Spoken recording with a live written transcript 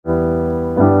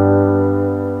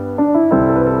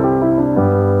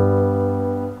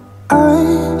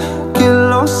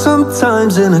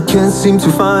times and I can't seem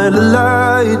to find a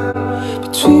light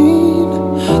between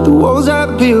the walls I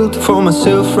built for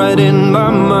myself right in my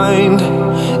mind.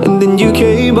 And then you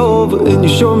came over and you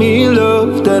showed me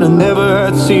love that I never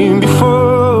had seen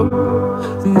before.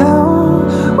 And now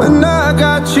when I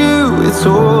got you, it's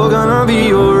all gonna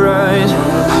be alright.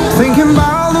 Thinking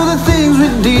about all the things we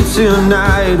did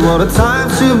tonight. What a time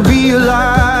to be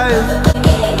alive.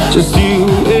 Just you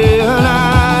and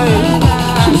I,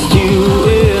 just you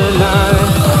and I.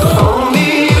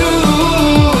 Only you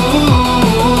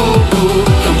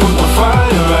can put my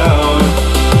fire out.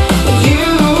 You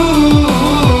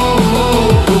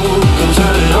can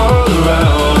turn it all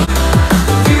around.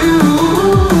 You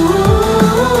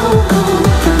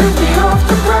can lift me off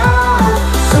the ground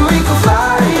so we can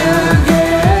fly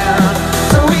again,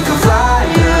 so we can fly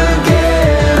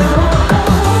again.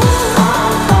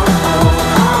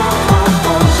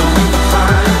 So we can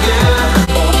fly again.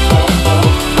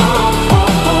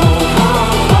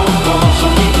 So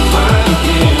we can fly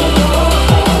again.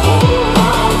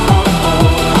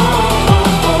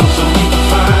 So we can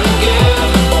fly again.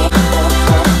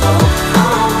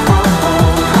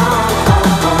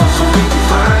 So we can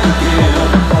fly again.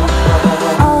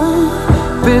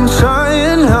 I've been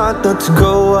trying hard not to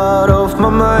go out of my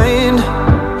mind.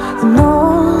 And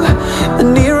all I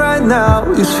need right now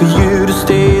is for you to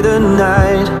stay the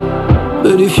night.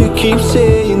 But if you keep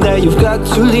saying that you've got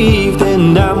to leave,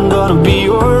 then I'm gonna be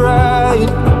alright.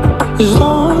 As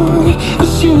long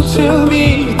as you tell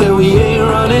me that we ain't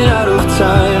running out of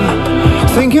time.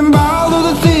 Thinking about all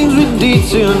the things we did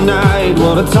tonight.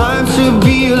 What a time to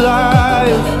be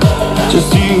alive.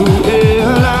 Just you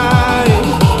and I,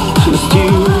 just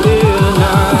you and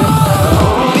I.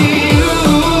 Only you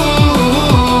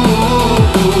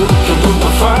can put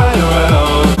my fire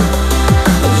out.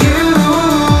 You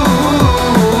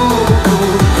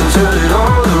can turn it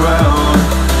all around.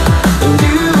 And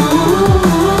you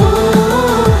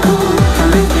can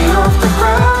lift me off the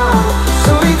ground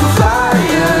so we can fly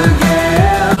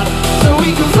again, so we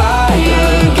can fly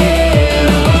again.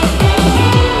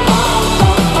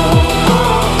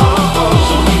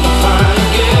 So we can fly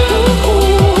again.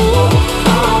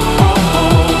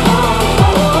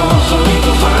 So we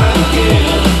can fly again. So we can fly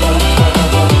again. So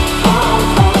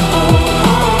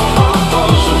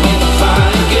we can fly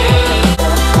again.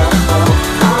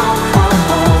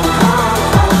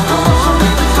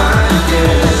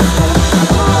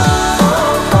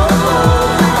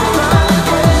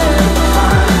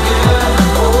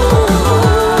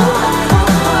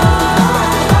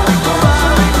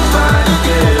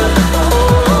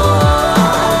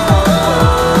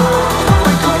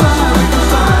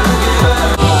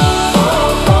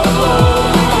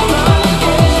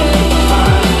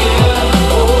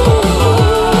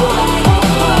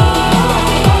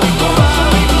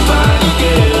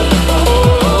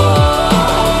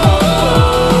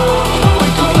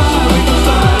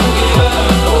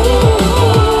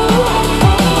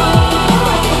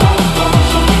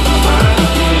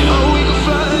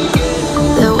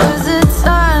 There was a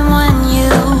time when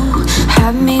you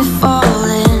had me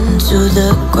falling to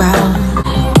the ground,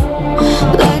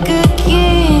 like a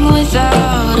king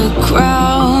without a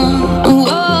crown.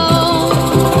 Whoa.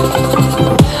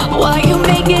 Why you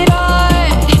make it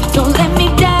hard? Don't let me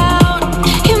down.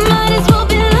 You might as well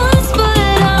be lost,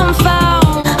 but I'm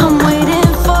found. I'm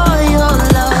waiting for your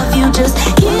love. You just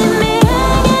keep me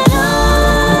hanging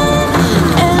on,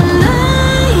 and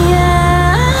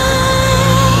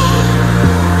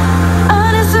I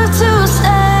deserve to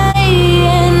stay,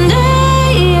 and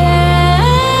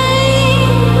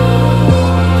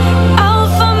I'll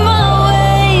find my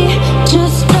way.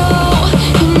 Just know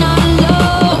you're not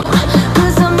alone,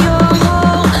 'cause I'm your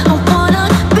home. I wanna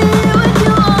be with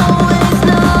you always.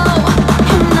 Know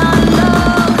you're not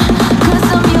alone, 'cause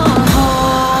I'm your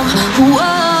home. Whoa.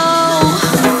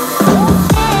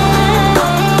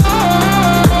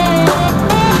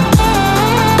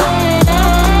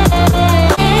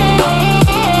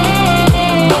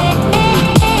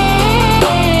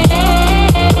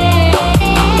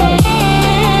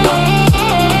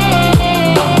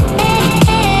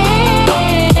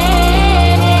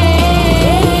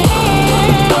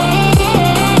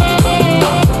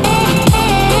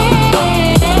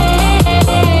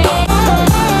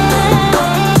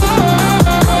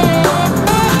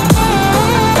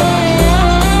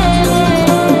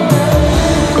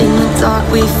 In the dark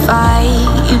we fight,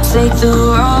 you take the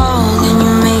wrong